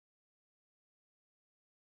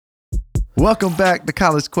Welcome back to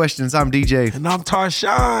College Questions. I'm DJ. And I'm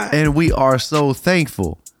Tarshawn. And we are so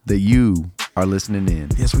thankful that you are listening in.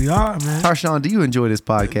 Yes, we are, man. Tarshawn, do you enjoy this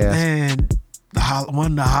podcast? Man,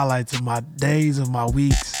 one of the highlights of my days, of my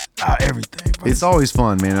weeks, everything. Bro. It's always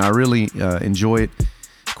fun, man. I really enjoy it.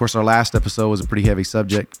 Of course, our last episode was a pretty heavy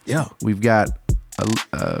subject. Yeah. We've got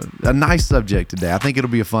a nice subject today. I think it'll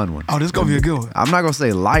be a fun one. Oh, this is going to be a good one. I'm not going to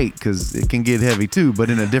say light because it can get heavy too,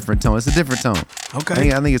 but in a different tone. It's a different tone.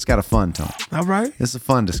 Okay. I think it's got a fun tone. All right. It's a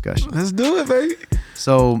fun discussion. Let's do it, baby.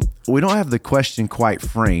 So we don't have the question quite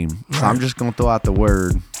framed, so I'm just going to throw out the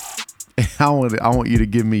word. I want you to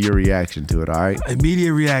give me your reaction to it, all right?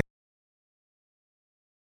 Immediate reaction.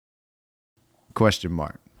 Question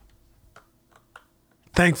mark.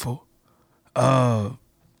 Thankful. All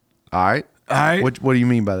right. All right. What do you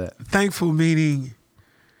mean by that? Thankful meaning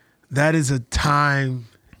that is a time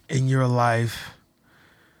in your life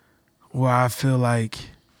where I feel like,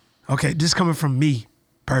 okay, just coming from me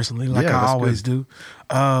personally, like I always do.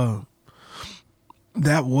 That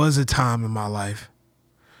was a time in my life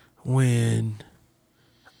when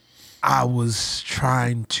I was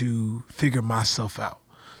trying to figure myself out.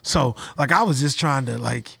 So like I was just trying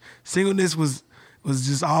to singleness was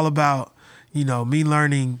just all about, me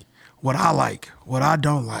learning what I like, what I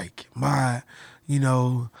don't like, my,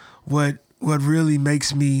 what really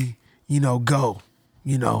makes me, go,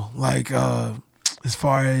 as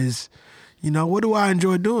far as, what do I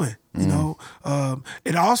enjoy doing?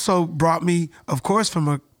 It also brought me, of course, from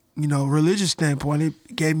a, religious standpoint,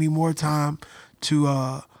 it gave me more time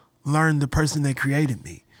to learn the person that created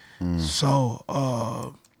me.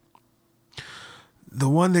 So the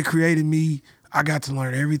one that created me, I got to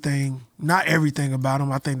learn everything, not everything about him.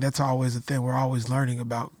 I think that's always a thing. We're always learning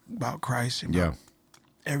about Christ and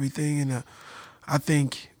everything. And I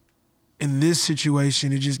think in this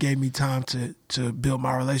situation, it just gave me time to build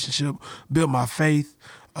my relationship, build my faith.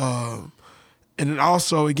 And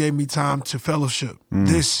it gave me time to fellowship.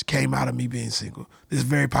 This came out of me being single. This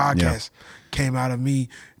very podcast came out of me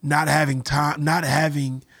not having time, not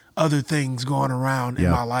having other things going around in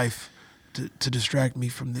my life to distract me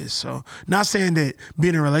from this. So not saying that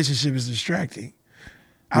being in a relationship is distracting.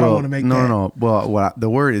 I don't want to make that. No. Well, the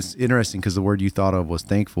word is interesting because the word you thought of was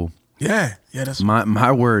thankful. Yeah. That's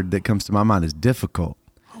my word that comes to my mind is difficult.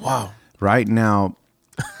 Wow. Right now,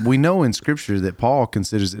 we know in Scripture that Paul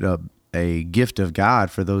considers it a gift of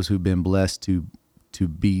God for those who've been blessed to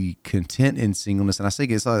be content in singleness. And I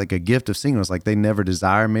think it's like a gift of singleness. Like they never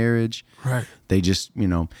desire marriage. Right. They just,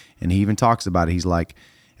 and he even talks about it. He's like,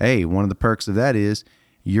 hey, one of the perks of that is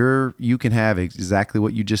you can have exactly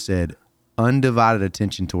what you just said, undivided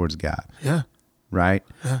attention towards God. Yeah. Right?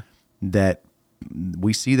 Yeah. That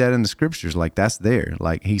we see that in the Scriptures, like that's there.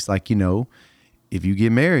 Like he's like, if you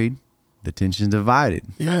get married, the attention's divided.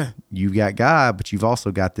 Yeah. You've got God, but you've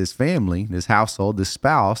also got this family, this household, this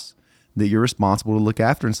spouse that you're responsible to look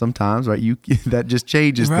after. And sometimes, right, that just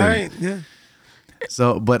changes things. Right, yeah.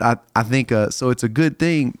 So, but I think, so it's a good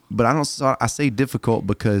thing, but I say difficult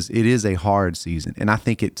because it is a hard season. And I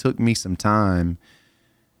think it took me some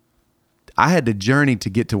I had to journey to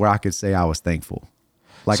get to where I could say I was thankful.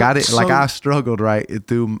 I struggled right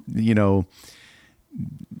through, and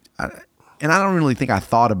I don't really think I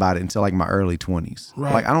thought about it until like my early 20s.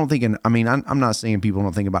 Right. Like I don't think, I'm not saying people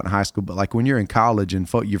don't think about it in high school, but like when you're in college and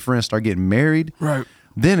your friends start getting married, right,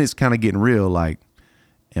 then it's kind of getting real. Like,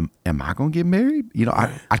 am I going to get married?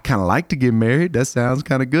 Right. I kind of like to get married. That sounds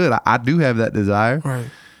kind of good. I do have that desire. Right.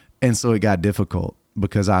 And so it got difficult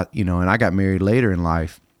because and I got married later in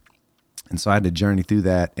life. And so I had to journey through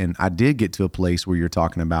that. And I did get to a place where you're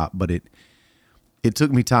talking about, but it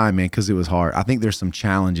took me time, man, because it was hard. I think there's some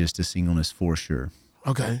challenges to singleness for sure.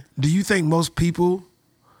 Okay. Do you think most people,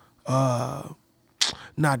 did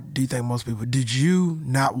you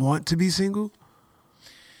not want to be single?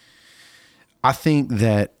 I think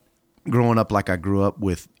that growing up like I grew up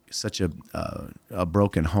with such a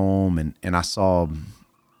broken home and I saw,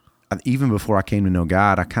 even before I came to know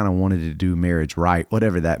God, I kind of wanted to do marriage right,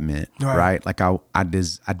 whatever that meant, right? Like I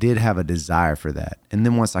did have a desire for that. And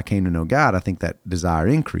then once I came to know God, I think that desire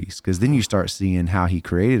increased because then you start seeing how he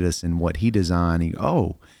created us and what he designed.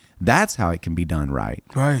 That's how it can be done right.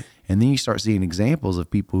 Right. And then you start seeing examples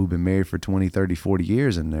of people who've been married for 20, 30, 40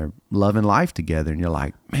 years and they're loving life together. And you're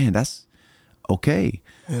like, man, that's okay.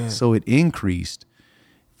 Yeah. So it increased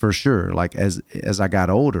for sure. Like as I got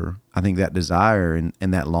older, I think that desire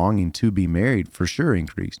and that longing to be married for sure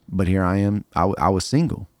increased. But here I am, I was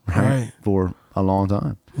single, right? For a long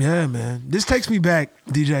time. Yeah, man. This takes me back,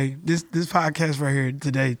 DJ. This podcast right here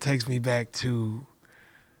today takes me back to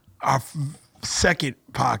our second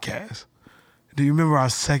podcast. Do you remember our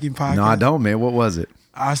second podcast? No, I don't, man. What was it?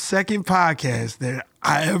 Our second podcast that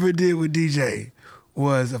I ever did with DJ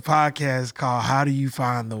was a podcast called How Do You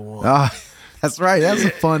Find the One? Oh, that's right. That was a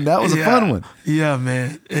fun one. Yeah,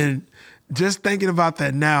 man. And just thinking about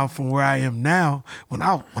that now from where I am now, when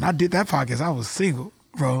I did that podcast, I was single,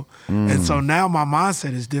 bro. And so now my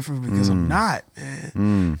mindset is different because I'm not,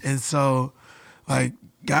 man. And so like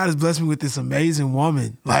God has blessed me with this amazing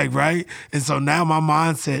woman, like, right? And so now my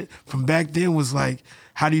mindset from back then was like,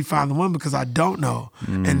 how do you find the one? Because I don't know.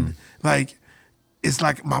 And like, it's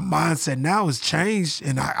like my mindset now has changed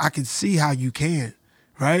and I can see how you can,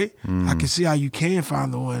 right? I can see how you can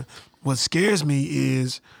find the one. What scares me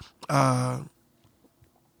is, what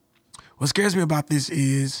scares me about this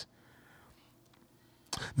is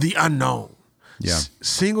the unknown. Yeah.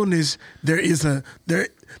 Singleness, the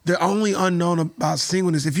only unknown about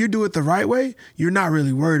singleness, if you do it the right way, you're not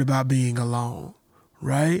really worried about being alone,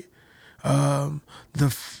 right? The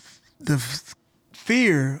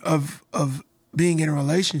fear of being in a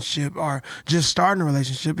relationship or just starting a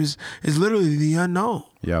relationship is literally the unknown.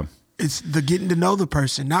 Yeah. It's the getting to know the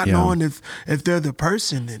person, not knowing if they're the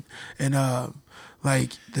person and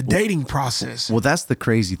like the dating process. Well, that's the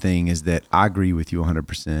crazy thing is that I agree with you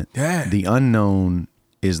 100%. Yeah. The unknown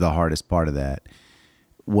is the hardest part of that.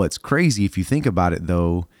 What's crazy, if you think about it,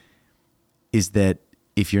 though, is that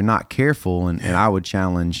if you're not careful, and I would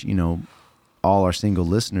challenge, all our single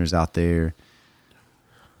listeners out there,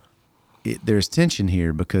 there's tension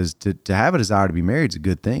here because to have a desire to be married is a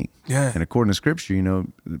good thing. Yeah. And according to Scripture,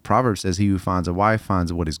 the proverb says, he who finds a wife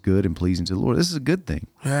finds what is good and pleasing to the Lord. This is a good thing.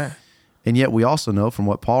 Yeah. And yet we also know from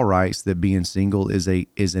what Paul writes that being single is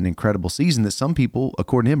an incredible season that some people,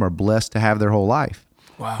 according to him, are blessed to have their whole life.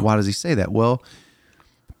 Wow. Why does he say that? Well,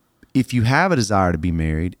 if you have a desire to be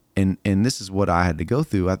married, and this is what I had to go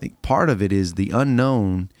through, I think part of it is the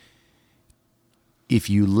unknown. If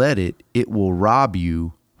you let it, it will rob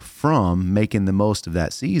you from making the most of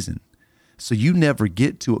that season. So you never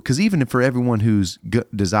get to it. Because even for everyone who's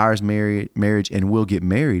desires marriage and will get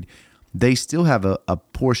married, they still have a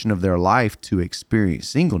portion of their life to experience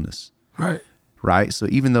singleness. Right. Right. So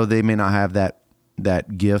even though they may not have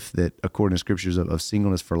that gift that according to scriptures of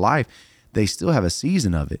singleness for life, they still have a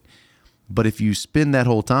season of it. But if you spend that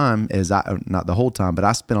whole time, not the whole time, but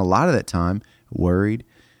I spent a lot of that time worried,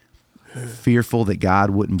 fearful that God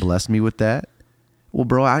wouldn't bless me with that. Well,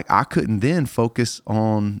 bro, I couldn't then focus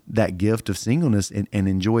on that gift of singleness and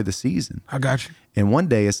enjoy the season. I got you. And one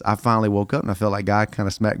day I finally woke up and I felt like God kind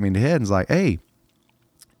of smacked me in the head and was like, hey,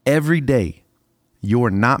 every day you're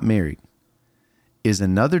not married is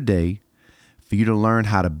another day for you to learn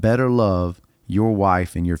how to better love your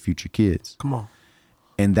wife and your future kids. Come on.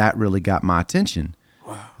 And that really got my attention.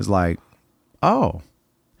 Wow. It's like, oh.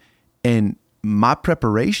 And my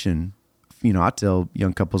preparation, I tell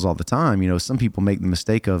young couples all the time, some people make the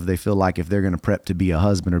mistake of they feel like if they're going to prep to be a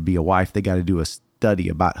husband or be a wife, they got to do a study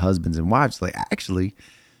about husbands and wives. Like, actually,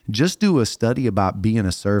 just do a study about being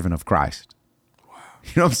a servant of Christ. Wow.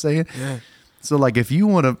 You know what I'm saying? Yeah. So like, if you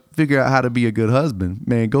want to figure out how to be a good husband,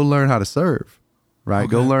 man, go learn how to serve, right?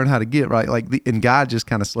 Okay. Go learn how to get right. And God just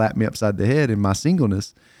kind of slapped me upside the head in my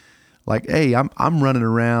singleness. Like, hey, I'm running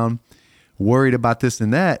around worried about this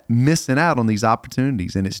and that, missing out on these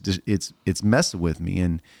opportunities. And it's messing with me.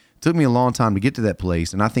 And it took me a long time to get to that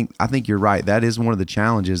place. And I think you're right. That is one of the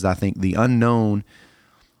challenges. I think the unknown,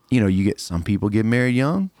 you get some people get married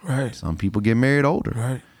young, Right. some people get married older.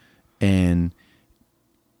 Right. And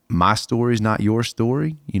my story is not your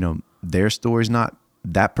story. Their story is not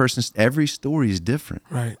that person's. Every story is different.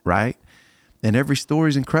 Right. Right. And every story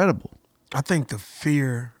is incredible. I think the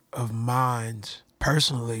fear of mine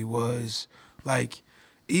personally was like,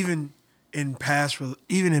 even in past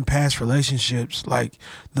relationships, like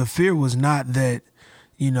the fear was not that,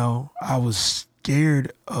 I was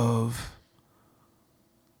scared of,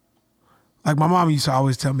 like my mom used to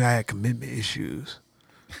always tell me I had commitment issues.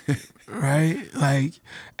 Right? Like,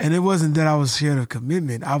 and it wasn't that I was scared of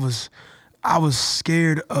commitment. I was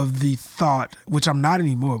scared of the thought, which I'm not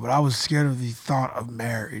anymore, but I was scared of the thought of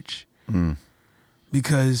marriage.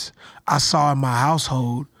 Because I saw in my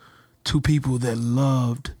household two people that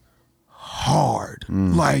loved hard.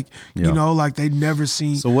 Like, like they'd never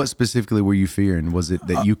seen. So what specifically were you fearing? Was it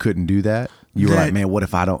that you couldn't do that? You were like, man, what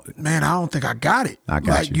if I don't? Man, I don't think I got it. I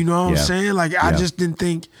got like, you. You know what Yeah. I'm saying? Like, I just didn't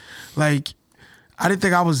think, like, I didn't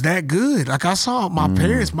think I was that good. Like, I saw my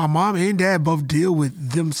parents, my mom and dad both deal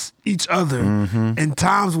with each other in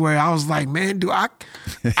times where I was like, man, I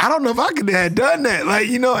don't know if I could have done that. Like,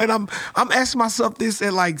 you know, and I'm asking myself this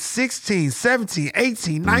at like 16, 17,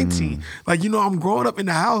 18, 19. Like, you know, I'm growing up in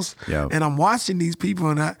the house and I'm watching these people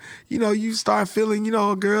and you start feeling,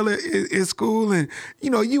 a girl at school and,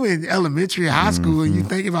 you in elementary, high school and you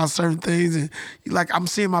think about certain things and like I'm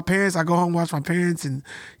seeing my parents, I go home and watch my parents and,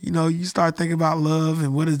 you start thinking about love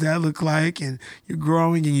and what does that look like and you're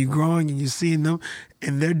growing and you're seeing them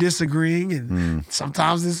and they're disagreeing and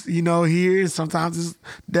sometimes it's, here and sometimes it's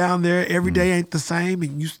down there. Every day ain't the same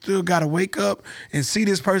and you still got to wake up and see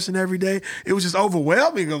this person every day. It was just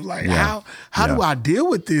overwhelming of like, how do I deal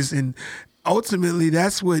with this? And ultimately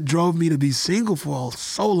that's what drove me to be single for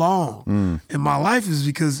so long in my life is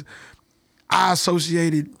because I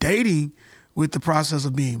associated dating with the process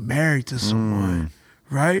of being married to someone,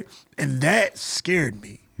 right? And that scared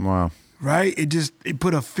me. Wow. Right? It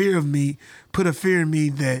put a fear in me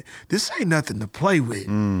that this ain't nothing to play with.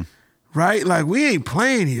 Right? Like we ain't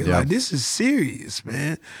playing here. Like this is serious,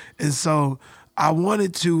 man. And so I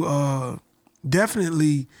wanted to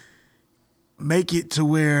definitely make it to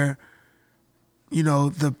where,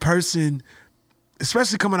 the person,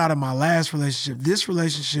 especially coming out of my last relationship, this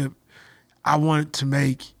relationship, I wanted to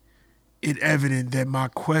make it evident that my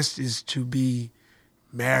quest is to be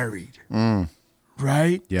married.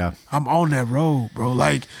 Right? Yeah. I'm on that road, bro.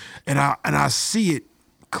 Like, and I see it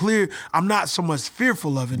clear. I'm not so much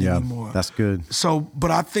fearful of it anymore. That's good. So,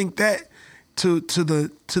 but I think that to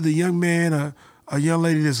the young man or a young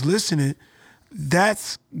lady that's listening,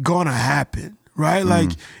 that's gonna happen, right?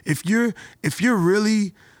 Like, if you're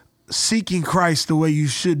really seeking Christ the way you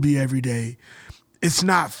should be every day, it's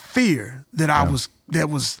not fear that I was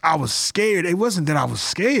scared. It wasn't that I was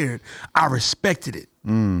scared. I respected it.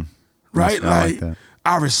 Right? Like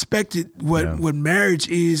I respected what marriage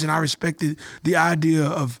is and I respected the idea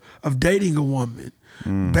of dating a woman.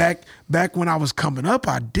 Back when I was coming up,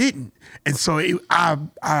 I didn't. And so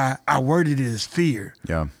I worded it as fear.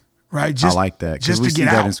 Yeah. Right? I like that. Because we see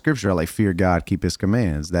that out. in scripture, like fear God, keep his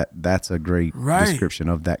commands. That's a great description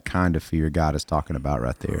of that kind of fear God is talking about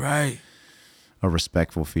right there. Right. A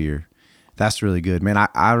respectful fear. That's really good. Man,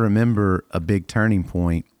 I remember a big turning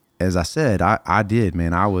point. As I said, I did,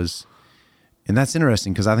 man. And that's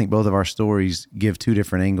interesting because I think both of our stories give two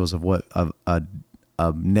different angles of what a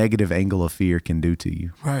negative angle of fear can do to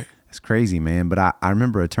you. Right. It's crazy, man. But I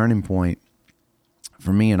remember a turning point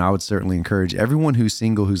for me, and I would certainly encourage everyone who's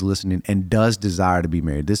single, who's listening, and does desire to be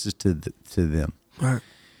married. This is to them. Right.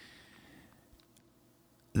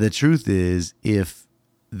 The truth is, if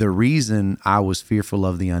the reason I was fearful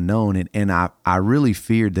of the unknown, and I really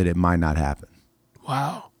feared that it might not happen.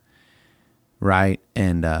 Wow. Right.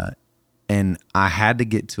 And I had to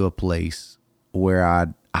get to a place where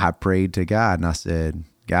I prayed to God and I said,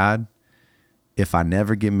 God, if I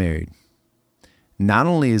never get married, not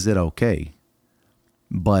only is it okay,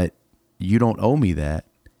 but you don't owe me that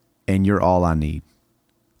and you're all I need.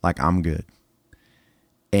 Like I'm good.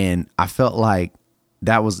 And I felt like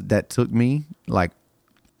that took me, like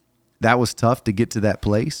that was tough to get to that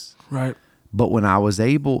place. Right. But when I was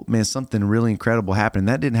able, man, something really incredible happened.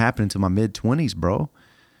 That didn't happen until my mid-20s, bro.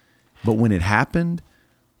 But when it happened,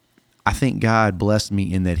 I think God blessed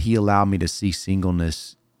me in that he allowed me to see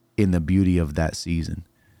singleness in the beauty of that season.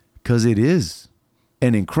 Because it is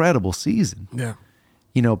an incredible season. Yeah.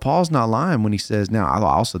 Paul's not lying when he says, now, I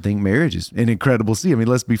also think marriage is an incredible season. I mean,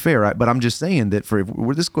 let's be fair, right? But I'm just saying that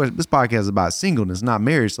this podcast is about singleness, not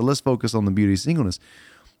marriage. So let's focus on the beauty of singleness.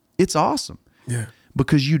 It's awesome. Yeah.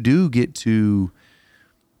 Because you do get to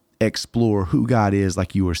explore who God is,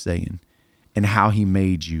 like you were saying, and how he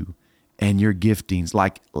made you and your giftings.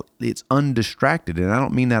 Like it's undistracted. And I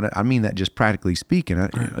don't mean that, I mean that just practically speaking.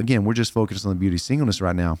 Again, we're just focused on the beauty of singleness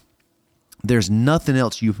right now. There's nothing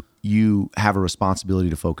else you have a responsibility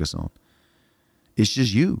to focus on. It's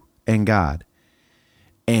just you and God.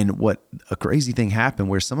 And what a crazy thing happened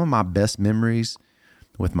where some of my best memories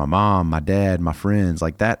with my mom, my dad, my friends,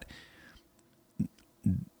 like that,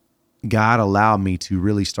 God allowed me to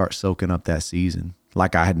really start soaking up that season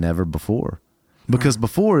like I had never before. Because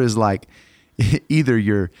before is like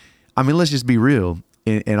either let's just be real.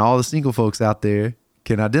 And all the single folks out there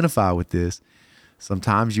can identify with this.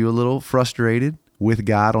 Sometimes you're a little frustrated with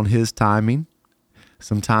God on his timing.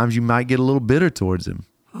 Sometimes you might get a little bitter towards him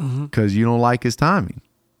because you don't like his timing.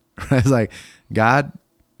 It's like, God,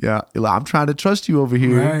 yeah, I'm trying to trust you over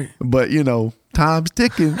here, but time's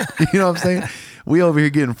ticking. You know what I'm saying? We over here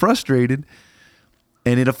getting frustrated,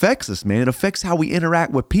 and it affects us, man. It affects how we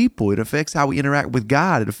interact with people. It affects how we interact with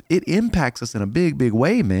God. It impacts us in a big, big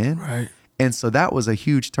way, man. Right. And so that was a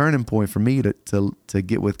huge turning point for me to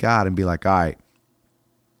get with God and be like, all right,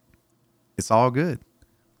 it's all good.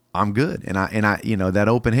 I'm good. And I, that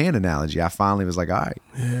open hand analogy, I finally was like, all right.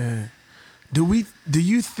 Yeah. Do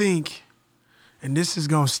you think, and this is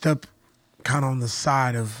going to step kind of on the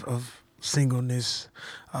side of singleness.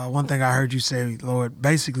 One thing I heard you say, Lord,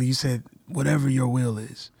 basically you said, whatever your will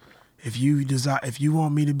is. If you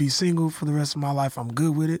want me to be single for the rest of my life, I'm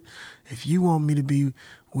good with it. If you want me to be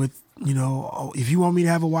with, if you want me to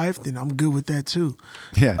have a wife, then I'm good with that too.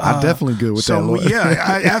 Yeah, I'm definitely good with that, Lord.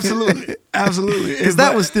 Yeah, absolutely. Absolutely. Because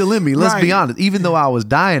that was still in me. Let's be honest. Even though I was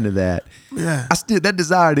dying to that, yeah, that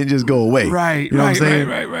desire didn't just go away. Right, you know what I'm saying?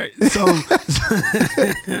 Right.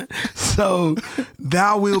 So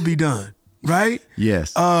thy will be done, right?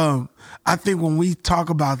 Yes. I think when we talk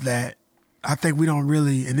about that, I think we don't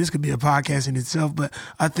really, and this could be a podcast in itself, but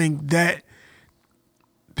I think that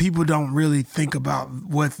people don't really think about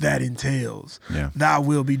what that entails. Yeah. Thy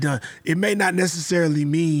will be done. It may not necessarily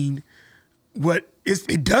mean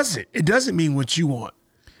it doesn't. It doesn't mean what you want.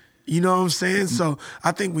 You know what I'm saying? So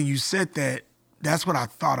I think when you said that, that's what I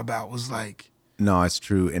thought about was like. No, it's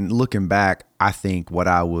true. And looking back, I think what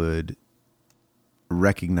I would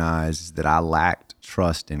recognize is that I lacked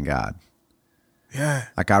trust in God. Yeah.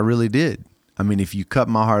 Like I really did. I mean, if you cut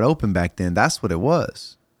my heart open back then, that's what it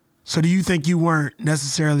was. So do you think you weren't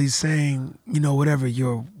necessarily saying, whatever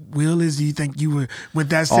your will is? Do you think you were, with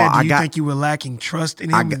that said, do you think you were lacking trust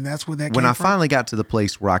in him and that's where that came from? When I finally got to the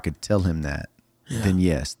place where I could tell him that, then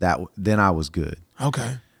yes, then I was good.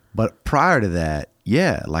 Okay. But prior to that,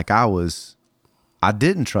 yeah, like I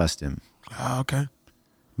didn't trust him. Okay.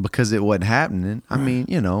 Because it wasn't happening. I mean,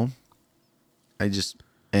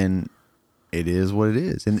 and it is what it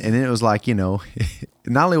is. And it was like,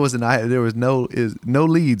 not only wasn't there was no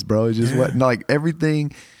leads, bro. It just wasn't like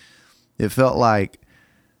everything. It felt like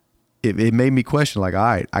it made me question, like, all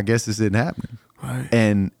right, I guess this isn't happening. Right.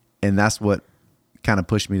 And that's what kind of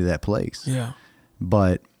pushed me to that place. Yeah.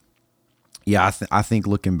 But yeah, I think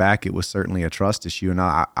looking back, it was certainly a trust issue. And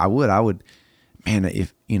I would, man,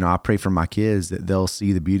 if, I pray for my kids that they'll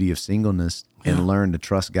see the beauty of singleness and learn to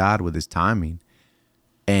trust God with his timing.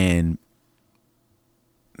 And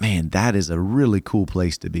man, that is a really cool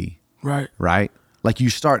place to be. Right. Right? Like you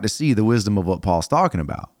start to see the wisdom of what Paul's talking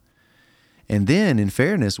about. And then in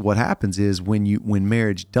fairness, what happens is when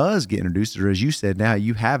marriage does get introduced, or as you said, now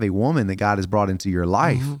you have a woman that God has brought into your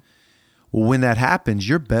life. Mm-hmm. Well, when that happens,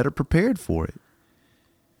 you're better prepared for it.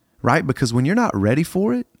 Right? Because when you're not ready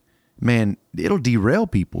for it, man, it'll derail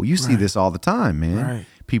people. You see this all the time, man. Right.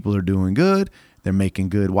 People are doing good. They're making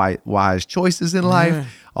good, wise choices in life. Yeah.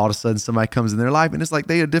 All of a sudden, somebody comes in their life, and it's like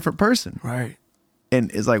they're a different person. Right. And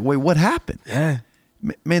it's like, wait, what happened? Yeah.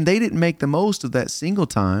 Man, they didn't make the most of that single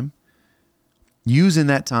time, using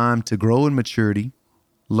that time to grow in maturity,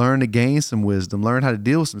 learn to gain some wisdom, learn how to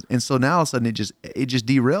deal with some. And so now all of a sudden, it just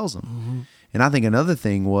derails them. Mm-hmm. And I think another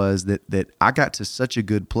thing was that I got to such a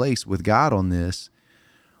good place with God on this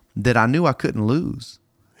that I knew I couldn't lose.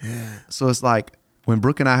 Yeah. So it's like when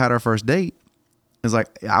Brooke and I had our first date, it's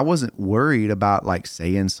like I wasn't worried about like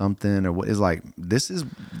saying something or what. It's like, this is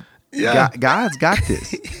God's got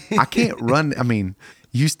this. I can't run. I mean,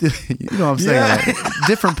 you still, you know what I'm saying? Like,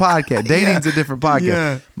 different podcast. Dating's a different podcast.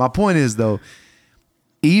 Yeah. My point is though,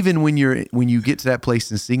 even when you get to that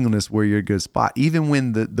place in singleness where you're a good spot, even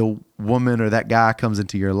when the woman or that guy comes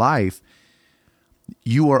into your life,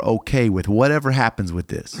 you are okay with whatever happens with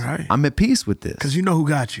this. Right. I'm at peace with this. Because you know who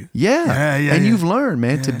got you. Yeah. And you've learned,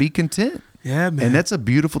 man, to be content. Yeah, man. And that's a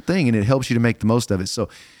beautiful thing, and it helps you to make the most of it. So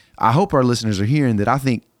I hope our listeners are hearing that. I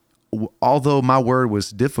think although my word was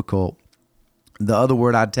difficult, the other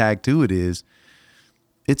word I'd tag to it is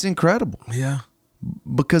it's incredible. Yeah.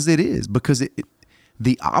 Because it is. Because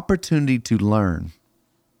the opportunity to learn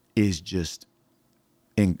is just,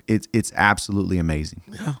 it's absolutely amazing.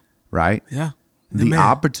 Yeah. Right? Yeah. The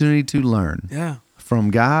opportunity to learn from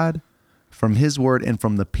God, from his word, and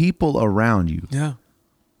from the people around you. Yeah.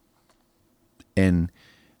 And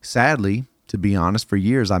sadly, to be honest, for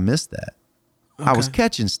years, I missed that. Okay. I was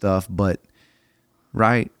catching stuff, but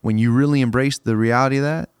right, when you really embrace the reality of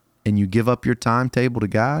that and you give up your timetable to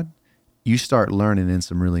God, you start learning in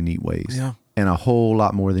some really neat ways. Yeah. And a whole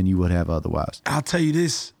lot more than you would have otherwise. I'll tell you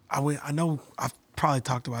this. I know I've probably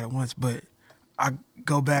talked about it once, but I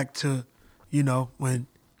go back to, when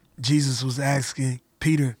Jesus was asking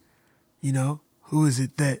Peter, who is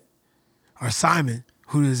it that, or Simon,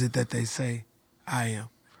 who is it that they say I am?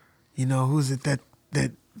 Who is it that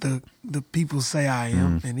the people say I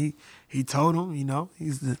am? Mm. And he told him,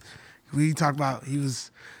 we talked about, he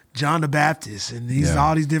was John the Baptist and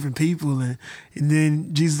all these different people. And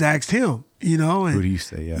then Jesus asked him, and who do you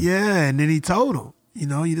say? Yeah. And then he told him,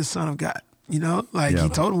 you're the Son of God, he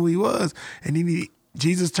told him who he was. And then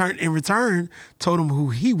Jesus in return, told him who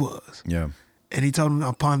he was. Yeah. And he told him,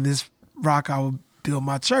 upon this rock, I will build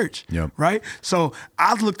my church. Yep. Right. So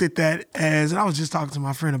I looked at that as, and I was just talking to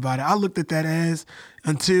my friend about it. I looked at that as,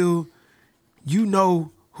 until you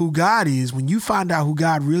know who God is, when you find out who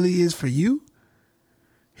God really is for you,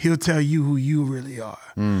 he'll tell you who you really are.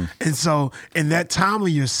 And so in that time of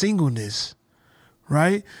your singleness,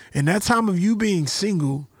 right? In that time of you being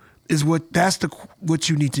single is what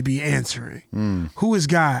you need to be answering. Who is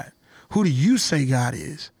God? Who do you say God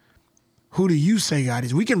is? Who do you say God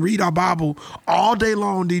is? We can read our Bible all day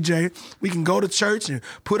long, DJ. We can go to church and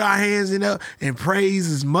put our hands in up and praise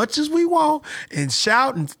as much as we want and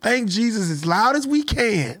shout and thank Jesus as loud as we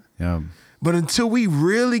can. Yeah. But until we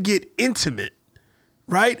really get intimate,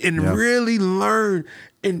 right? And really learn,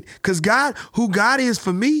 and because who God is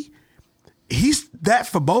for me, he's that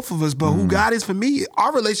for both of us, but who God is for me,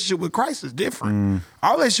 our relationship with Christ is different.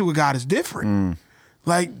 Our relationship with God is different.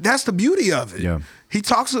 Like, that's the beauty of it. Yeah. He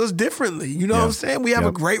talks to us differently. You know what I'm saying? We have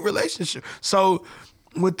a great relationship. So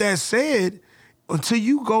with that said, until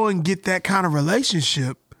you go and get that kind of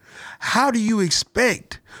relationship, how do you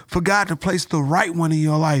expect for God to place the right one in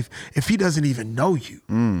your life if he doesn't even know you?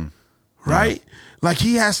 Right? Like,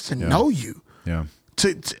 he has to know you. Yeah.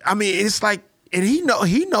 I mean, it's like, and he knows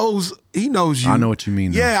you. I know what you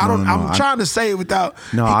mean. Yeah, I'm trying to say it without.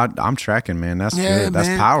 No, I'm tracking, man. That's good. That's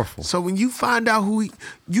powerful. So when you find out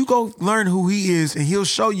you go learn who he is, and he'll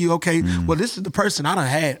show you, okay, well, this is the person I done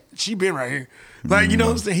had. She been right here. Like, you know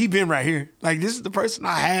what I'm saying? He been right here. Like, this is the person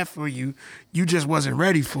I had for you. You just wasn't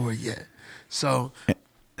ready for it yet. So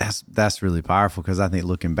that's really powerful, because I think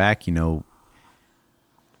looking back,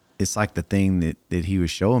 it's like the thing that he was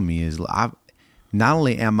showing me is not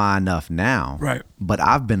only am I enough now, right, but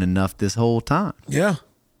I've been enough this whole time. Yeah.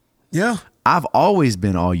 Yeah. I've always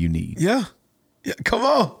been all you need. Yeah. Yeah. Come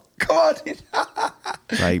on.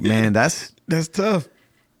 Like, man, that's tough.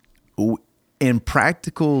 In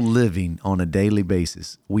practical living on a daily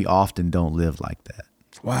basis, we often don't live like that.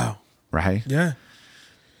 Wow. Right? Yeah.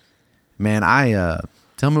 Man,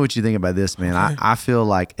 tell me what you think about this, man. Okay. I feel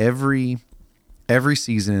like every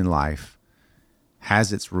season in life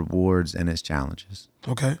has its rewards and its challenges.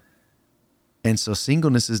 Okay. And so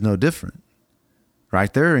singleness is no different,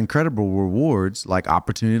 right? There are incredible rewards, like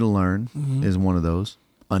opportunity to learn is one of those.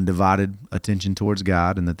 Undivided attention towards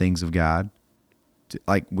God and the things of God.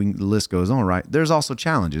 The list goes on, right? There's also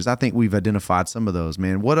challenges. I think we've identified some of those,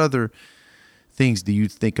 man. What other things do you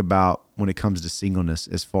think about when it comes to singleness,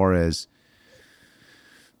 as far as,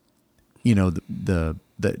 do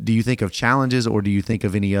you think of challenges, or do you think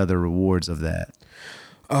of any other rewards of that?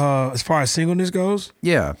 As far as singleness goes,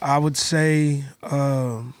 yeah, I would say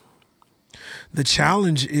the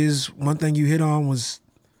challenge is, one thing you hit on was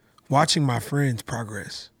watching my friends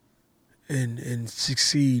progress and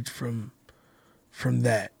succeed from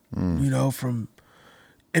that. And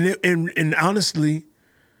honestly,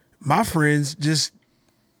 my friends, just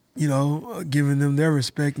giving them their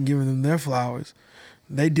respect and giving them their flowers.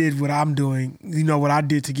 They did what I'm doing, what I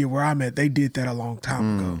did to get where I'm at. They did that a long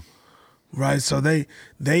time ago, right? So they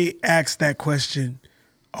asked that question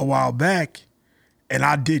a while back, and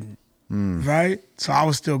I didn't, right? So I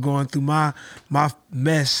was still going through my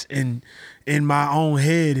mess in my own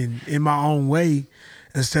head and in my own way,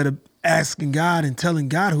 instead of asking God and telling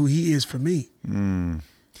God who he is for me. And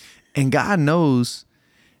God knows,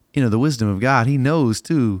 the wisdom of God. He knows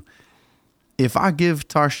too, if I give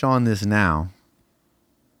Tarshawn this now,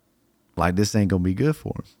 like, this ain't gonna be good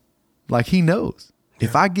for him. Like, he knows. Yeah.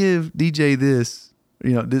 If I give DJ this,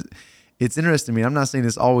 it's interesting to me. I'm not saying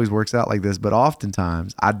this always works out like this, but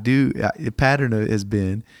oftentimes I do. A pattern has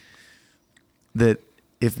been that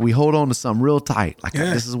if we hold on to something real tight, like,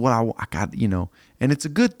 this is what I got, and it's a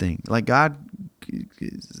good thing. Like, God,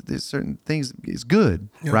 there's certain things is good,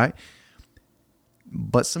 right?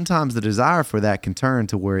 But sometimes the desire for that can turn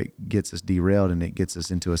to where it gets us derailed and it gets us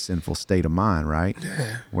into a sinful state of mind, right?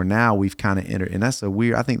 Yeah. Where now we've kind of entered, and I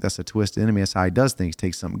think that's a twist of the enemy. That's how he does things.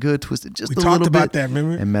 Takes something good, twist it just a little bit. We talked about that,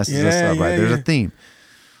 remember? And messes us up, right? There's a theme.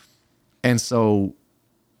 And so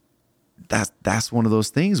that's one of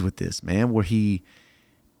those things with this, man, where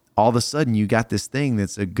all of a sudden you got this thing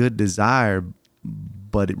that's a good desire,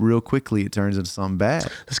 but real quickly it turns into something bad.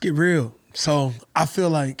 Let's get real. So I feel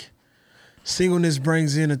like singleness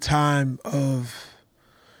brings in a time of,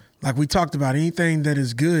 like we talked about, anything that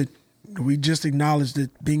is good. We just acknowledged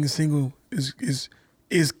that being single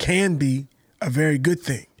can be a very good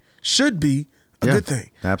thing. Should be a good thing.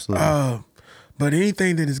 Absolutely. But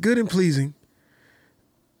anything that is good and pleasing,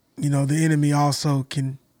 the enemy also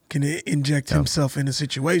can inject himself in a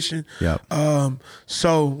situation. Yep.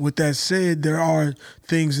 So with that said, there are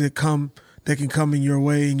things that can come in your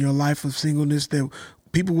way in your life of singleness that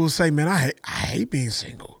people will say, man, I hate being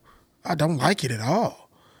single. I don't like it at all.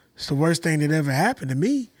 It's the worst thing that ever happened to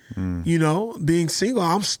me. Being single,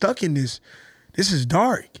 I'm stuck in this. This is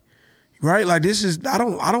dark. Right? Like this is I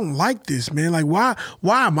don't like this, man. Like why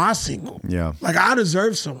am I single? Yeah. Like I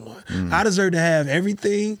deserve someone. I deserve to have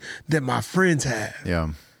everything that my friends have.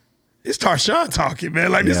 Yeah. It's Tarshawn talking,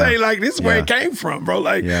 man. Like this ain't like this is where it came from, bro.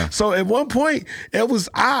 Like so at one point it was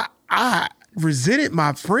I resented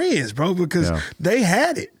my friends, bro, because they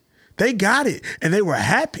had it. They got it and they were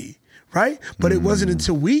happy, right? But it wasn't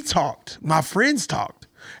until we talked, my friends talked,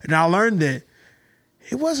 and I learned that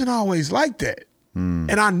it wasn't always like that.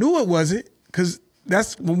 And I knew it wasn't because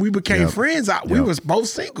that's when we became friends. We was both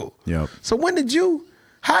single. Yep. So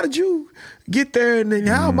how did you get there? And then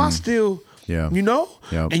how am I still, Yep.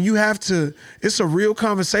 And you have to, it's a real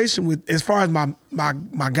conversation with, as far as my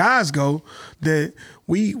guys go, that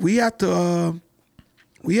we had to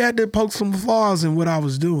poke some flaws in what I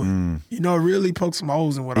was doing. Really poke some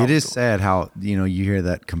holes in what I was doing. It is sad how, you hear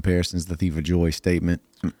that comparison's the thief of joy statement.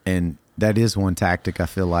 And that is one tactic I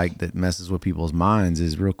feel like that messes with people's minds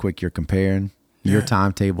is real quick you're comparing your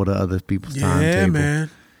timetable to other people's timetable. Yeah,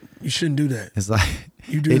 man. You shouldn't do that. It's like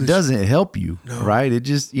it doesn't help you, right? It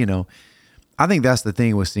just, I think that's the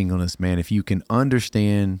thing with singleness, man. If you can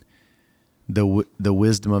understand the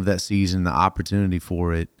wisdom of that season, the opportunity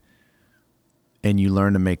for it, and you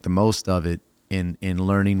learn to make the most of it in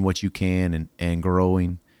learning what you can and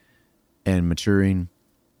growing and maturing,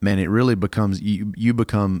 man, it really becomes, you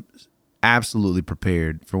become absolutely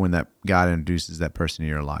prepared for when that God introduces that person in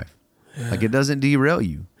your life. Like it doesn't derail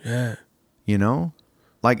you. Yeah.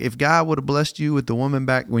 Like if God would have blessed you with the woman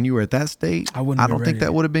back when you were at that state, I don't think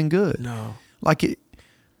that would have been good. No. Like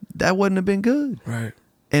that wouldn't have been good. Right.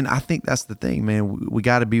 And I think that's the thing, man. We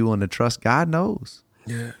got to be willing to trust. God knows.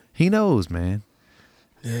 Yeah. He knows, man.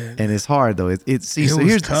 Yeah. And it's hard though. And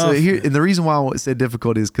the reason why I said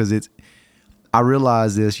difficult is because I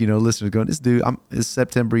realize this, listeners going, this dude, it's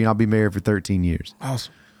September and I'll be married for 13 years.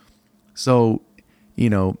 Awesome. So,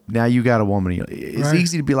 now you got a woman. It's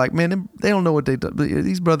easy to be like, man, they don't know what they do.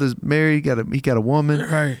 These brothers married, he got a woman.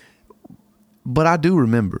 Right. But I do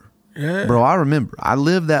remember. Yeah. Bro, I remember. I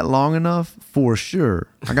lived that long enough for sure.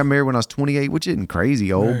 I got married when I was 28, which isn't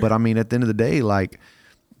crazy old, but I mean, at the end of the day, like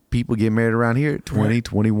people get married around here at 20,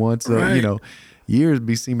 21. So, years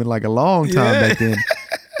be seeming like a long time back then.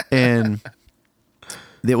 And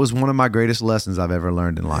it was one of my greatest lessons I've ever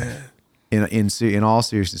learned in life. Yeah. In all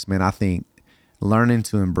seriousness, man, I think learning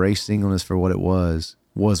to embrace singleness for what it was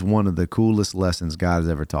one of the coolest lessons God has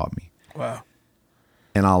ever taught me. Wow.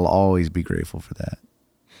 And I'll always be grateful for that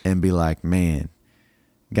and be like, man,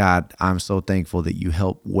 God, I'm so thankful that you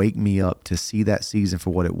helped wake me up to see that season for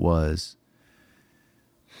what it was.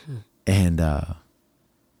 And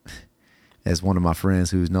as one of my friends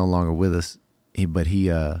who's no longer with us, he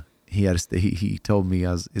told me,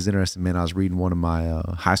 it's interesting, man. I was reading one of my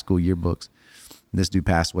high school yearbooks. This dude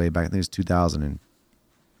passed away back, I think it was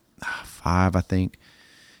 2005, I think.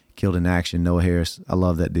 Killed in action, Noah Harris. I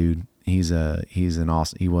love that dude. He was an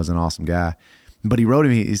awesome guy. But he wrote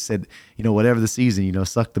him, he said, whatever the season,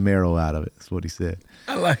 suck the marrow out of it. That's what he said.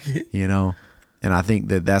 I like it. And I think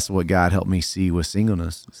that's what God helped me see with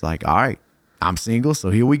singleness. It's like, all right, I'm single,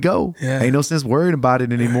 so here we go. Yeah. Ain't no sense worrying about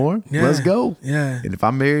it anymore. Yeah. Let's go. Yeah. And if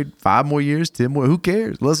I'm married 5 more years, 10 more, who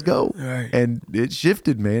cares? Let's go. Right. And it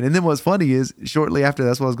shifted, man. And then what's funny is shortly after,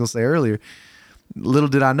 that's what I was going to say earlier, little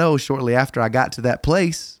did I know, shortly after I got to that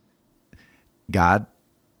place, God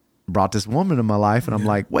brought this woman in my life, and I'm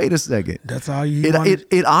like, wait a second. That's all you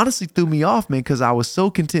It honestly threw me off, man, because I was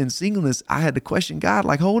so content in singleness, I had to question God,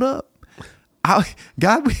 like, hold up.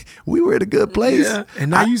 God, we were at a good place. Yeah.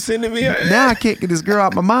 And now you sending me. Now I can't get this girl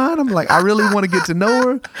out my mind. I'm like, I really want to get to know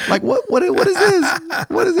her. Like, what is this?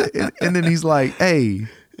 What is it? And then he's like, hey,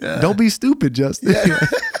 don't be stupid, Justin. Yeah.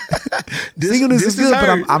 Singleness is good,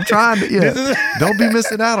 but I'm trying to. Yeah, don't be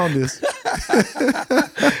missing out on this.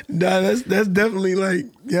 No, that's definitely like,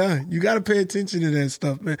 you got to pay attention to that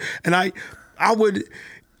stuff, man. And I would.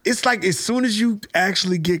 It's like as soon as you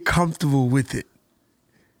actually get comfortable with it.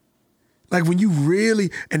 Like when you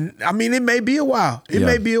really, and I mean, it may be a while. It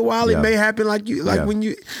may be a while. It may happen when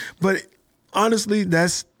you, but honestly,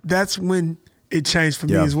 that's when it changed for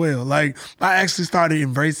me Yeah. as well. Like I actually started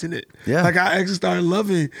embracing it. Yeah. Like I actually started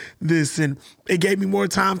loving this, and it gave me more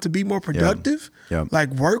time to be more productive. Yeah. Like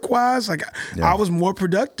work wise, like Yeah. I was more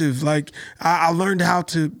productive. Like I learned how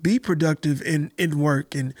to be productive in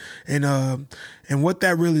work and what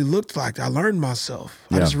that really looked like. I learned myself.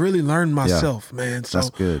 I Yeah. just really learned myself, man. So That's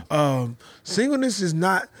good. Singleness is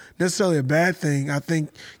not necessarily a bad thing. I think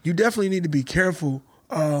you definitely need to be careful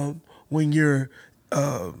when you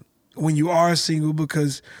are single,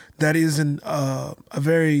 because that isn't a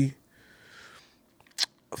very,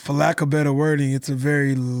 for lack of better wording, it's a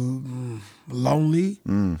very lonely. I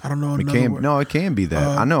don't know another word. No, it can be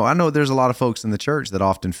that. I know there's a lot of folks in the church that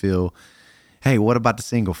often feel, hey, what about the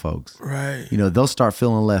single folks? Right. You know, they'll start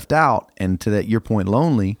feeling left out, and to that your point,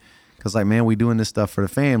 lonely, because like, man, we doing this stuff for the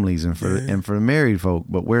families and for the married folk,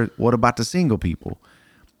 but what about the single people?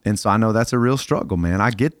 And so I know that's a real struggle, man. I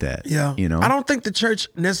get that. Yeah. You know, I don't think the church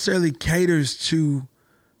necessarily caters to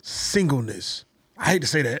singleness. I hate to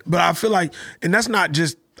say that, but I feel like, and that's not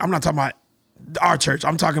just, I'm not talking about our church.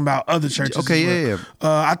 I'm talking about other churches. Okay, as well.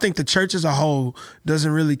 yeah. I think the church as a whole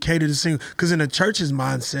doesn't really cater to single, because in the church's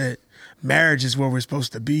mindset, marriage is where we're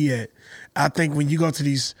supposed to be at. I think when you go to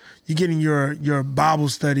these, you get in your Bible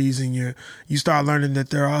studies and you start learning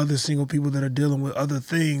that there are other single people that are dealing with other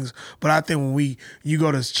things. But I think when you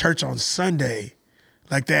go to church on Sunday,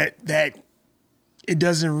 like that it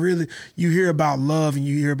doesn't really, you hear about love and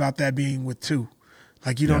you hear about that being with two.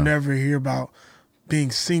 Like you don't ever hear about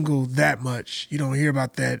being single that much. You don't hear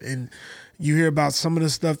about that. And you hear about some of the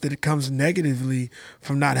stuff that it comes negatively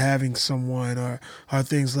from not having someone or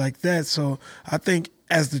things like that. So I think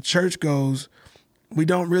as the church goes, we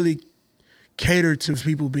don't really cater to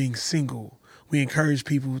people being single. We encourage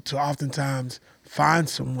people to oftentimes find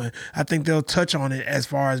someone. I think they'll touch on it as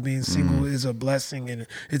far as being single is a blessing and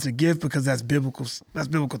it's a gift, because that's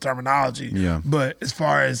biblical terminology. Yeah. But as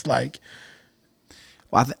far as like,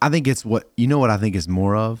 well, I think it's what I think it's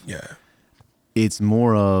more of? yeah. It's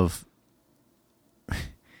more of,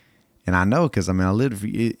 and I know, because I mean, I lived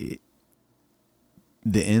it,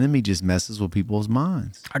 the enemy just messes with people's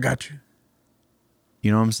minds. I got you.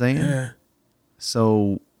 You know what I'm saying? Yeah.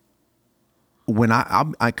 So when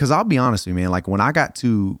because I'll be honest with you, man, like when I got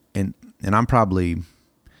to, and I probably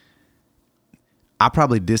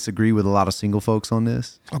disagree with a lot of single folks on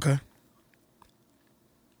this, Okay.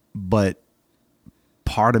 but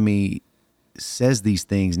part of me says these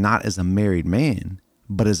things not as a married man,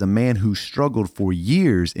 but as a man who struggled for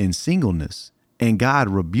years in singleness, and God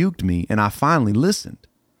rebuked me and I finally listened.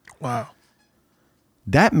 Wow.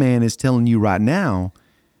 That man is telling you right now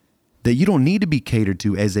that you don't need to be catered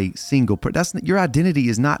to as a single person. Your identity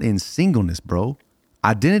is not in singleness, bro.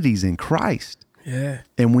 Identity is in Christ. Yeah.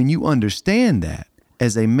 And when you understand that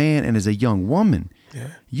as a man and as a young woman,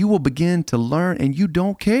 you will begin to learn, and you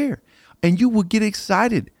don't care. And you will get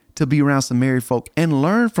excited to be around some married folk and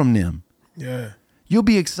learn from them. Yeah. You'll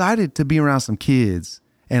be excited to be around some kids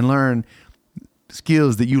and learn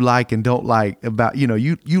skills that you like and don't like about,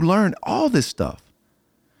 you learn all this stuff.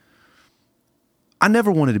 I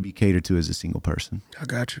never wanted to be catered to as a single person. I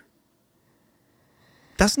got you.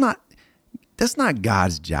 That's not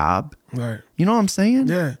God's job. Right. You know what I'm saying?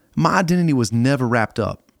 Yeah. My identity was never wrapped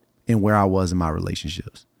up in where I was in my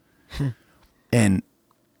relationships. And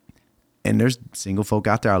there's single folk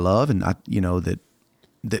out there I love, and I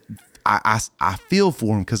feel for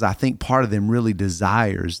them, because I think part of them really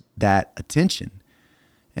desires that attention.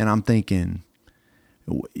 And I'm thinking,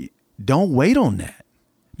 don't wait on that.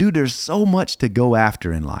 Dude, there's so much to go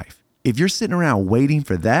after in life. If you're sitting around waiting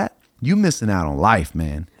for that, you're missing out on life,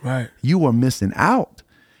 man. Right. You are missing out.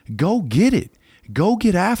 Go get it. Go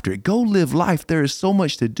get after it. Go live life. There is so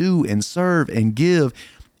much to do and serve and give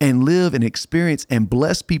and live and experience and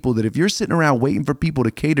bless people, that if you're sitting around waiting for people to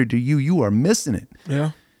cater to you, you are missing it.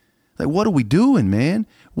 Yeah. Like, what are we doing, man?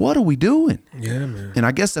 What are we doing? Yeah, man. And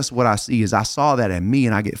I guess that's what I see, is I saw that in me,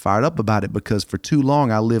 and I get fired up about it, because for too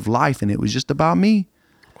long I lived life and it was just about me.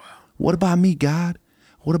 Wow. What about me, God?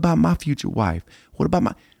 What about my future wife? What am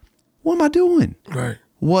I doing? Right.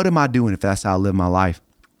 What am I doing if that's how I live my life?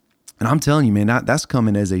 And I'm telling you, man, that's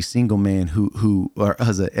coming as a single man or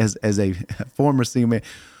as a former single man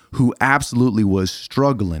who absolutely was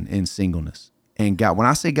struggling in singleness. And God, when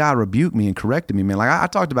I say God rebuked me and corrected me, man, like I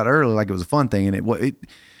talked about earlier, like it was a fun thing, and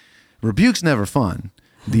rebuke's never fun.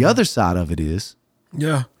 The other side of it is,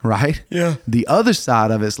 Yeah. right? Yeah. The other side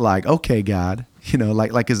of it's like, okay, God,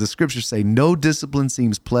 like as the scriptures say, no discipline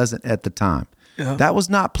seems pleasant at the time. Yeah. That was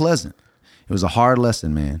not pleasant. It was a hard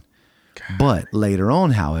lesson, man. God. But later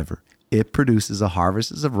on, however, it produces a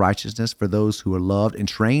harvest of righteousness for those who are loved and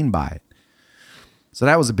trained by it. So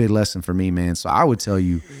that was a big lesson for me, man. So I would tell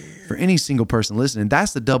you, for any single person listening,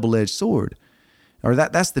 that's the double-edged sword. Or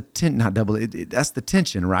that's the that's the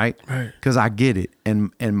tension, right? Right. Because I get it.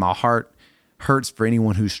 And my heart hurts for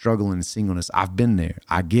anyone who's struggling in singleness. I've been there.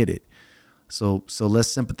 I get it. So let's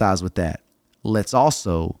sympathize with that. Let's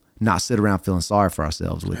also not sit around feeling sorry for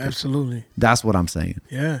ourselves with it. Absolutely. That's what I'm saying.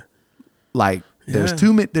 Yeah. Like there's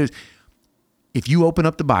too many. If you open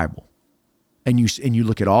up the Bible and you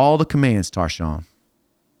look at all the commands, Tarshawn,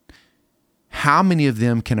 how many of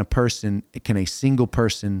them can a single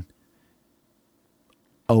person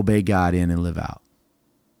obey God in and live out?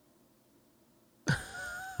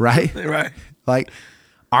 Right? Right. Like,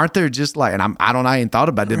 aren't there just like, and I ain't thought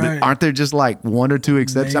about it, Right. but aren't there just like one or two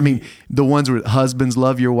exceptions? I mean, the ones where husbands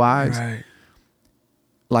love your wives. Right.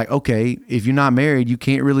 Like, okay, if you're not married, you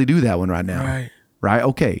can't really do that one right now. Right. Right?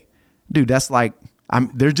 Okay. Dude, that's like,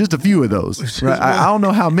 there's just a few of those. Right? I don't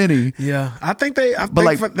know how many. Yeah. I think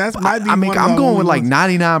But that's might be I mean, one of I'm the going with only like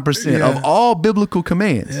ones. 99% Yeah. of all biblical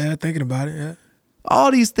commands. Yeah, thinking about it, yeah.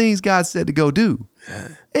 All these things God said to go do.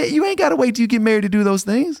 You ain't got to wait till you get married to do those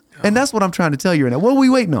things. And that's what I'm trying to tell you right now. What are we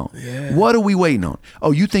waiting on? Yeah. What are we waiting on?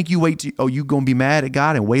 Oh, you think you you going to be mad at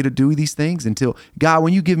God and wait to do these things until, God,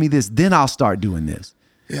 when you give me this, then I'll start doing this.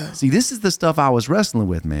 Yeah. See, this is the stuff I was wrestling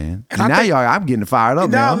with, man. And See, I now think- I'm getting fired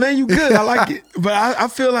up now. No, man, you good. I like it. But I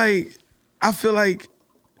feel like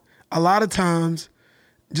a lot of times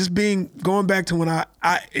just going back to when I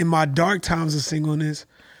in my dark times of singleness,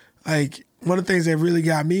 like one of the things that really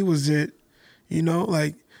got me was that,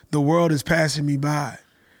 like the world is passing me by.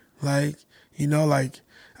 Like, like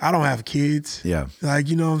I don't have kids. Yeah. Like,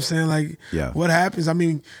 you know what I'm saying? Like, Yeah. what happens? I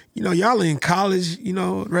mean, y'all are in college,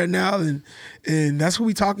 right now, and that's who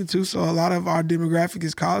we talking to. So a lot of our demographic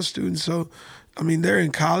is college students. So, I mean, they're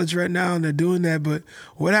in college right now and they're doing that. But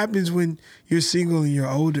what happens when you're single and you're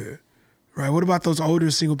older, right? What about those older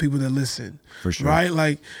single people that listen? For sure. Right?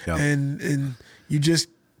 Like, Yeah. and you just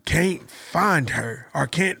can't find her or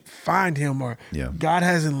can't find him or Yeah. God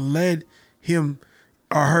hasn't led him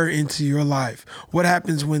or her into your life. What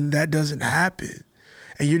happens when that doesn't happen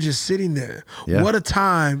and you're just sitting there? Yeah. What a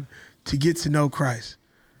time to get to know Christ.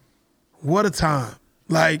 What a time.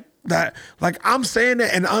 Like that, like I'm saying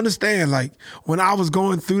that and understand, like when I was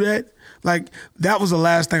going through that, like that was the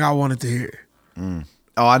last thing I wanted to hear.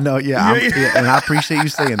 Oh, I know. Yeah. Yeah. And I appreciate you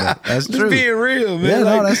saying that. That's Just true. being real, man. Yeah,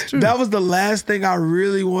 no, Like, that's true. That was the last thing I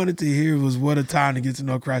really wanted to hear was what a time to get to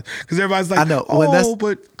know Christ. Because everybody's like, I know.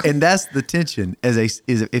 but And that's the tension.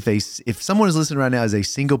 If someone is listening right now as a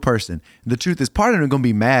single person, the truth is part of them are going to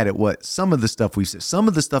be mad at what some of the stuff we said. Some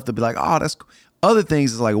of the stuff they'll be like, oh, that's cool. Other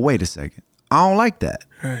things is like, wait a second, I don't like that.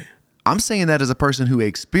 right. I'm saying that as a person who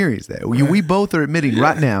experienced that. We both are admitting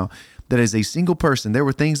right now that as a single person, there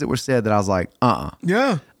were things that were said that I was like,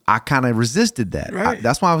 Yeah. I kind of resisted that. Right.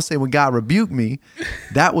 That's why I was saying when God rebuked me,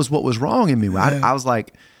 that was what was wrong in me. Yeah. I was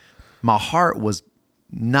like, my heart was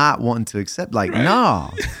not wanting to accept, like, nah,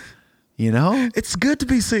 It's good to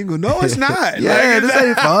be single. No, it's not. Yeah, Like, this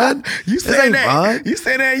ain't fun. You This saying ain't that? fun. You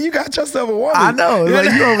saying that? You got yourself a woman. I know. It's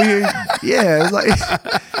like you over here. Yeah. It's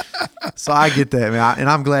like, so I get that, man. And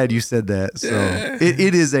I'm glad you said that. So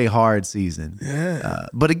it is a hard season. Yeah.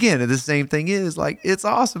 But again, the same thing is like, it's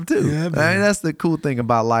awesome too. Yeah, I mean, man. that's the cool thing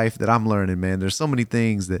about life that I'm learning, man. There's so many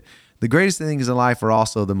things that the greatest things in life are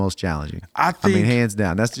also the most challenging. I mean, think- hands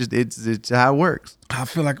down. That's just, it's how it works. I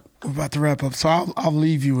feel like we're about to wrap up. So I'll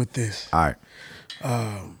leave you with this. All right.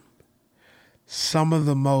 Some of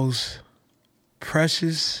the most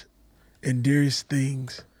precious and dearest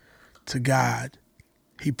things to God,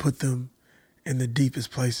 he put them in the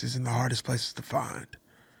deepest places and the hardest places to find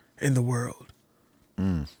in the world.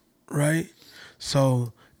 Right?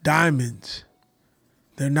 So diamonds,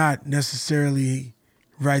 they're not necessarily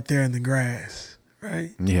right there in the grass,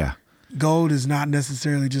 right? Yeah. Gold is not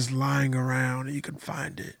necessarily just lying around and you can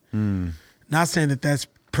find it. Not saying that that's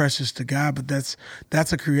precious to God, but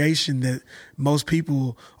that's a creation that most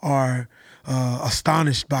people are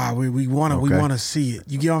astonished by. We want to see it.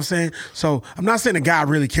 You get what I'm saying? So I'm not saying that God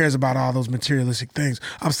really cares about all those materialistic things.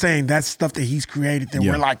 I'm saying that's stuff that He's created that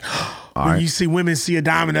Yeah. we're like, when right. you see women see a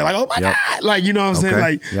diamond, they're like, oh my Yep. God, like you know what I'm saying? Okay.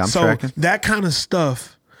 Like Yeah, I'm so tracking. that kind of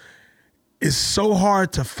stuff is so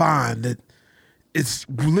hard to find that it's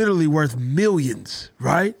literally worth millions,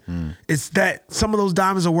 right? It's that some of those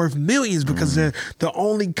diamonds are worth millions because they're the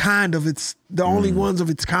only kind of the only ones of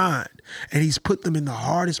its kind. And he's put them in the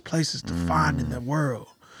hardest places to find in the world.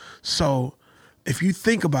 So if you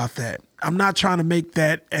think about that, I'm not trying to make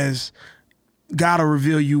that as God will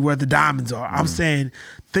reveal you where the diamonds are. I'm saying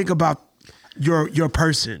think about your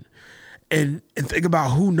person and think about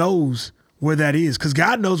who knows where that is, because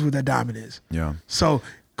God knows where that diamond is. Yeah. So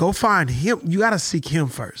go find him. You got to seek him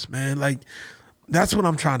first, man. Like, that's what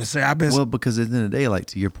I'm trying to say. Well, because at the end of the day, like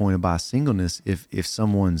to your point about singleness, if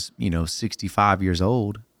someone's 65 years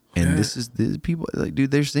old and this people like,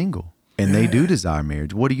 dude, they're single and they do desire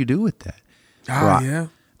marriage. What do you do with that?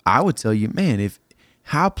 I would tell you, man,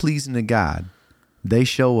 how pleasing to God, they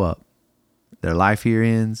show up, their life here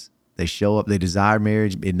ends. They show up, they desire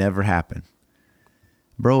marriage. It never happened,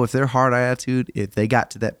 bro. If their heart attitude, if they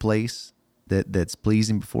got to that place that's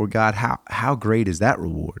pleasing before God, how great is that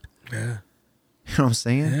reward? Yeah. You know what I'm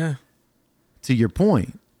saying? Yeah. To your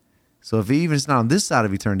point. So if even it's not on this side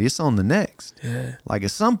of eternity, it's on the next. Yeah. Like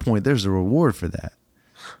at some point, there's a reward for that.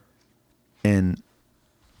 And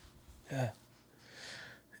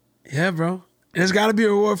yeah, bro. There's got to be a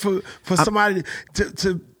reward for somebody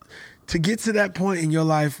to get to that point in your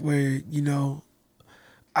life where,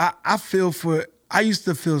 I used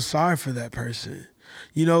to feel sorry for that person.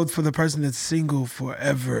 For the person that's single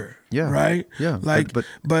forever. Yeah. Right? Yeah.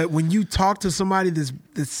 But when you talk to somebody that's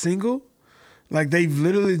single, like they've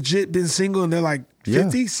literally legit been single and they're like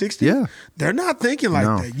 50, 60, they're not thinking like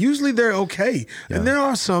that. Usually they're okay. Yeah. And there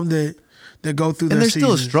are some that go through and their there's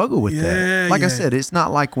still a struggle with that. Like I said, it's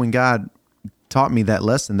not like when God taught me that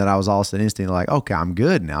lesson that I was all of a sudden instantly like, okay, I'm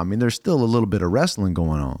good now. I mean, there's still a little bit of wrestling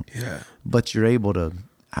going on. Yeah. But you're able to,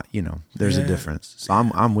 there's a difference. So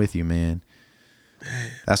I'm with you, man.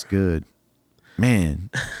 That's good.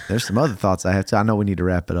 Man, there's some other thoughts I have too. I know we need to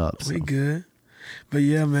wrap it up. So. We good. But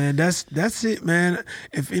yeah, man, that's it, man.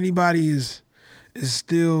 If anybody is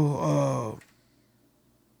still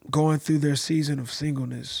going through their season of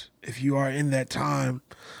singleness, if you are in that time,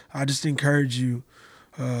 I just encourage you,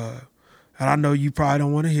 and I know you probably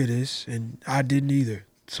don't want to hear this, and I didn't either.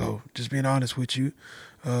 So just being honest with you,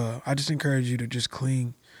 I just encourage you to just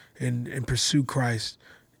cling and pursue Christ.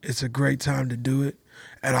 It's a great time to do it.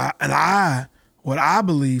 And what I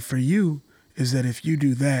believe for you is that if you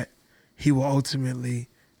do that, he will ultimately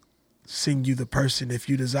sing you the person. If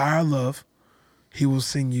you desire love, he will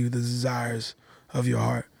sing you the desires of your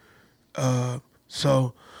heart.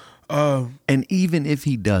 And even if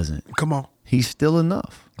he doesn't, come on, he's still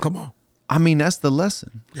enough. Come on. I mean, that's the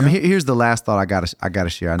lesson. Yeah. I mean, here's the last thought I gotta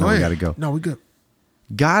share. I know we gotta go. No, we good.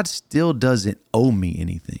 God still doesn't owe me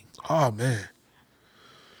anything. Oh man.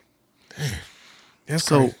 Damn. That's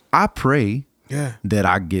so crazy. I pray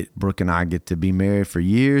that Brooke and I get to be married for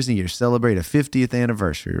years and years, celebrate a 50th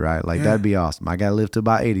anniversary, right? Like that'd be awesome. I gotta live to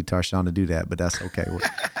about 80, Tarshawn, to do that, but that's okay.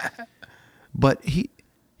 But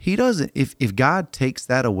he doesn't. If God takes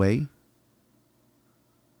that away,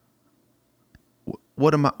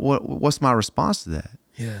 what's my response to that?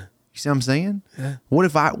 Yeah. You see what I'm saying? Yeah. What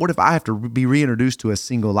if I have to be reintroduced to a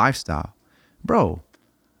single lifestyle? Bro,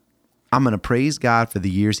 I'm going to praise God for the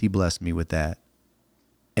years he blessed me with that.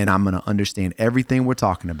 And I'm going to understand everything we're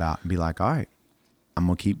talking about and be like, all right, I'm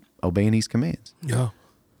going to keep obeying these commands. Yeah.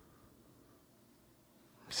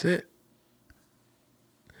 That's it.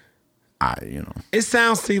 It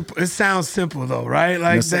sounds simple. It sounds simple though, right?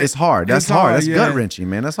 Like it's hard. That's hard. That's gut wrenching,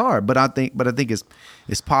 man. That's hard. But I think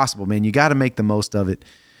it's possible, man. You got to make the most of it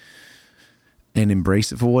and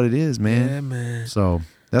embrace it for what it is, man. Yeah, man. So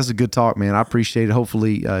that's a good talk, man. I appreciate it.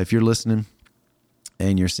 Hopefully, if you're listening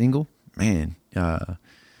and you're single, man,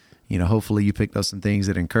 hopefully you picked up some things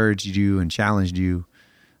that encouraged you and challenged you.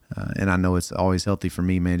 And I know it's always healthy for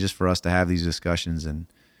me, man, just for us to have these discussions and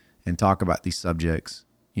talk about these subjects.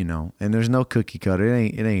 And there's no cookie cutter.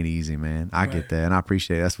 It ain't easy, man. I get that, and I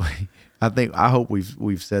appreciate it. That's why I hope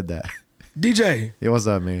we've said that. DJ, yeah, what's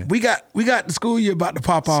up, man? We got the school year about to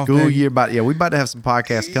pop off. We about to have some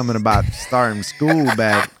podcasts coming about starting school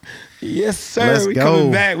back. Yes, sir.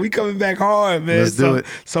 We coming back hard, man. Let's do it.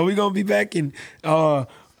 So we gonna be back in. I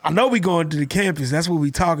know we going to the campus. That's what we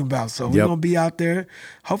talking about. So we're gonna be out there.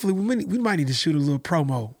 Hopefully, we might need to shoot a little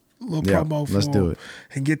promo. Promo for let's do it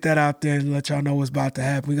and get that out there and let y'all know what's about to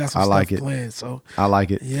happen. We got some stuff planned. So I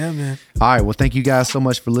like it. Yeah, man. All right. Well, thank you guys so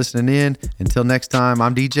much for listening in. Until next time,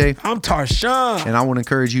 I'm DJ. I'm Tarshawn. And I want to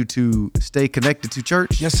encourage you to stay connected to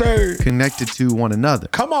church. Yes, sir. Connected to one another.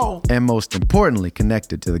 Come on. And most importantly,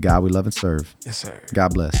 connected to the God we love and serve. Yes, sir.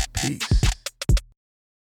 God bless. Peace.